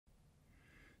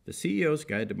The CEO's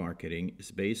Guide to Marketing is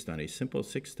based on a simple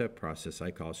 6-step process I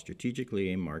call Strategically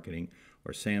Aimed Marketing,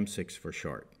 or SAM6 for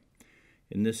short.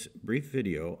 In this brief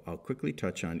video, I'll quickly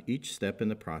touch on each step in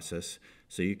the process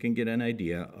so you can get an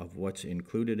idea of what's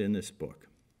included in this book.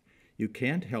 You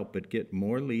can't help but get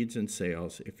more leads and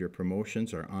sales if your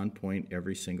promotions are on point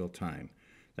every single time.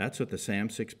 That's what the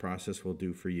SAM6 process will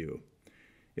do for you.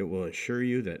 It will assure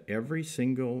you that every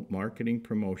single marketing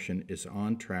promotion is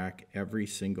on track every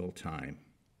single time.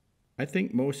 I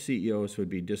think most CEOs would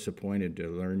be disappointed to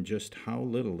learn just how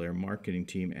little their marketing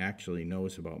team actually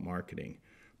knows about marketing.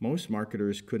 Most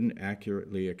marketers couldn't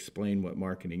accurately explain what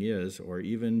marketing is or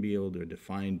even be able to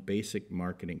define basic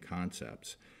marketing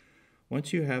concepts.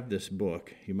 Once you have this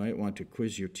book, you might want to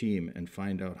quiz your team and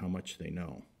find out how much they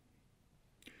know.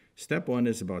 Step 1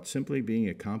 is about simply being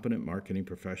a competent marketing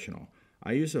professional.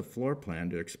 I use a floor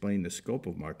plan to explain the scope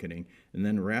of marketing and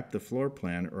then wrap the floor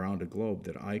plan around a globe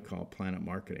that I call Planet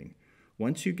Marketing.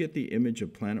 Once you get the image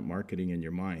of Planet Marketing in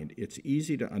your mind, it's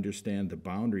easy to understand the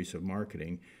boundaries of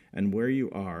marketing and where you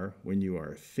are when you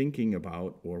are thinking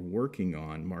about or working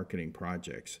on marketing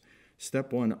projects.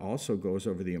 Step 1 also goes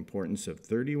over the importance of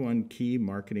 31 key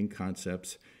marketing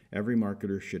concepts every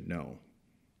marketer should know.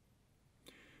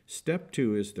 Step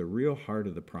 2 is the real heart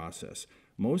of the process.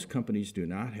 Most companies do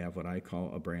not have what I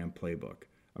call a brand playbook.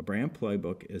 A brand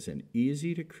playbook is an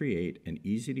easy-to-create and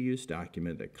easy-to-use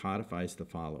document that codifies the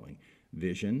following: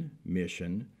 vision,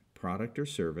 mission, product or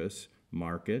service,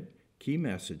 market, key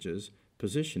messages,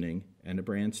 positioning, and a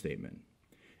brand statement.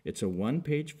 It's a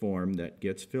one-page form that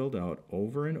gets filled out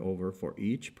over and over for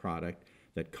each product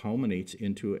that culminates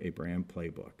into a brand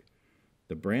playbook.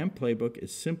 The brand playbook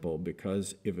is simple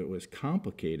because if it was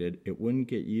complicated, it wouldn't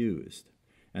get used.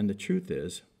 And the truth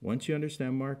is, once you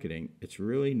understand marketing, it's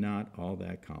really not all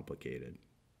that complicated.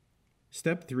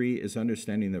 Step 3 is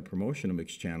understanding the promotional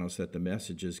mix channels that the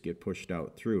messages get pushed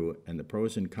out through and the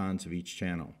pros and cons of each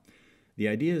channel. The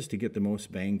idea is to get the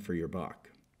most bang for your buck.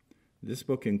 This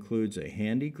book includes a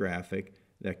handy graphic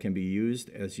that can be used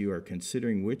as you are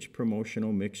considering which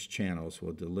promotional mix channels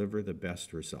will deliver the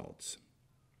best results.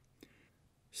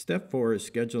 Step 4 is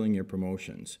scheduling your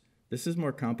promotions. This is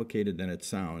more complicated than it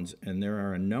sounds, and there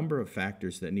are a number of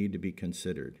factors that need to be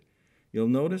considered. You'll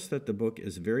notice that the book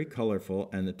is very colorful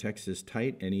and the text is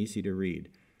tight and easy to read.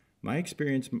 My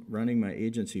experience running my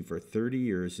agency for 30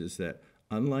 years is that,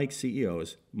 unlike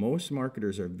CEOs, most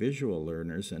marketers are visual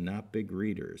learners and not big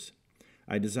readers.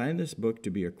 I designed this book to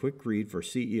be a quick read for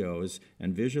CEOs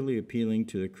and visually appealing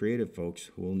to the creative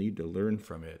folks who will need to learn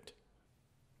from it.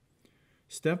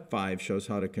 Step 5 shows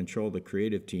how to control the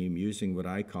creative team using what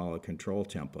I call a control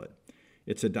template.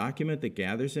 It's a document that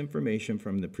gathers information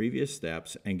from the previous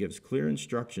steps and gives clear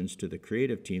instructions to the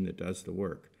creative team that does the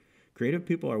work. Creative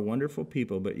people are wonderful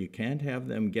people, but you can't have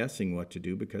them guessing what to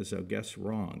do because they'll guess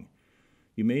wrong.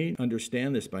 You may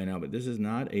understand this by now, but this is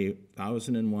not a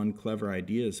 1001 clever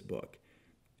ideas book.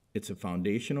 It's a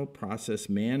foundational process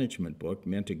management book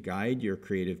meant to guide your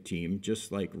creative team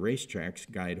just like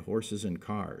racetracks guide horses and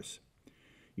cars.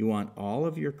 You want all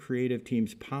of your creative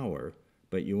team's power,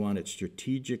 but you want it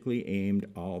strategically aimed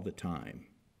all the time.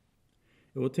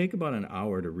 It will take about an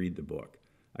hour to read the book.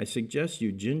 I suggest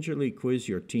you gingerly quiz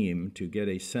your team to get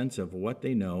a sense of what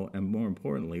they know and, more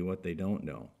importantly, what they don't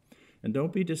know. And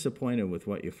don't be disappointed with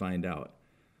what you find out.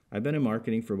 I've been in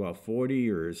marketing for about 40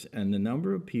 years, and the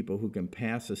number of people who can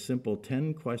pass a simple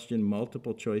 10-question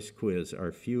multiple-choice quiz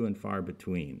are few and far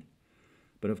between.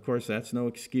 But of course, that's no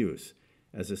excuse.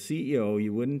 As a CEO,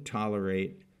 you wouldn't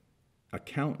tolerate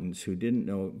accountants who didn't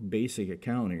know basic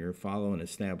accounting or follow an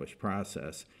established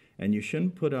process, and you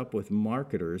shouldn't put up with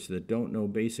marketers that don't know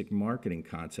basic marketing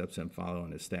concepts and follow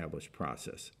an established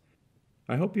process.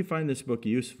 I hope you find this book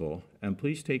useful, and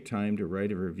please take time to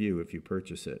write a review if you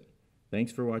purchase it.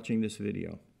 Thanks for watching this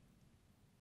video.